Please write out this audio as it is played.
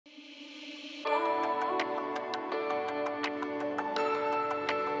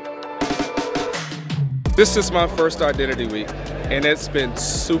This is my first Identity Week, and it's been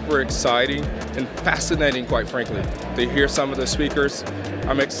super exciting and fascinating, quite frankly, to hear some of the speakers.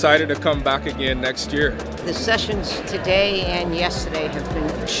 I'm excited to come back again next year. The sessions today and yesterday have been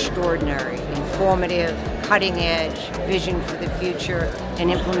extraordinary, informative, cutting edge, vision for the future, and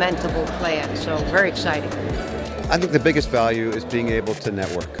implementable plans. So very exciting. I think the biggest value is being able to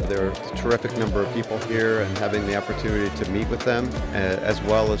network. There are a terrific number of people here, and having the opportunity to meet with them, as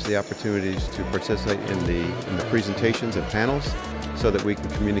well as the opportunities to participate in the presentations and panels, so that we can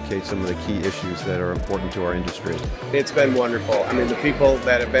communicate some of the key issues that are important to our industry. It's been wonderful. I mean, the people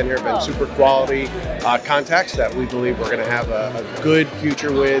that have been here have been super quality contacts that we believe we're going to have a good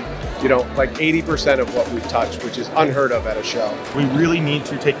future with. You know, like 80% of what we've touched, which is unheard of at a show. We really need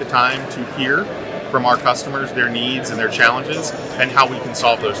to take the time to hear from our customers, their needs and their challenges, and how we can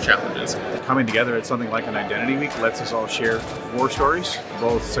solve those challenges. Coming together at something like an Identity Week lets us all share war stories,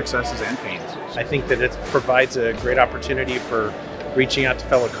 both successes and pains. I think that it provides a great opportunity for reaching out to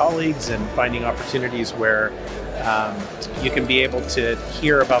fellow colleagues and finding opportunities where you can be able to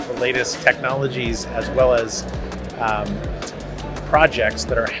hear about the latest technologies as well as projects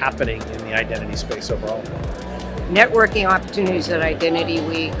that are happening in the identity space overall. Networking opportunities at Identity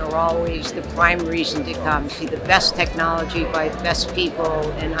Week are always the prime reason to come, see the best technology by the best people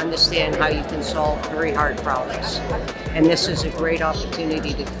and understand how you can solve very hard problems. And this is a great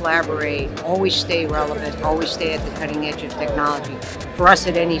opportunity to collaborate, always stay relevant, always stay at the cutting edge of technology. For us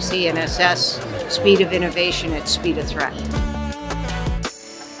at NEC and SS, speed of innovation at speed of threat.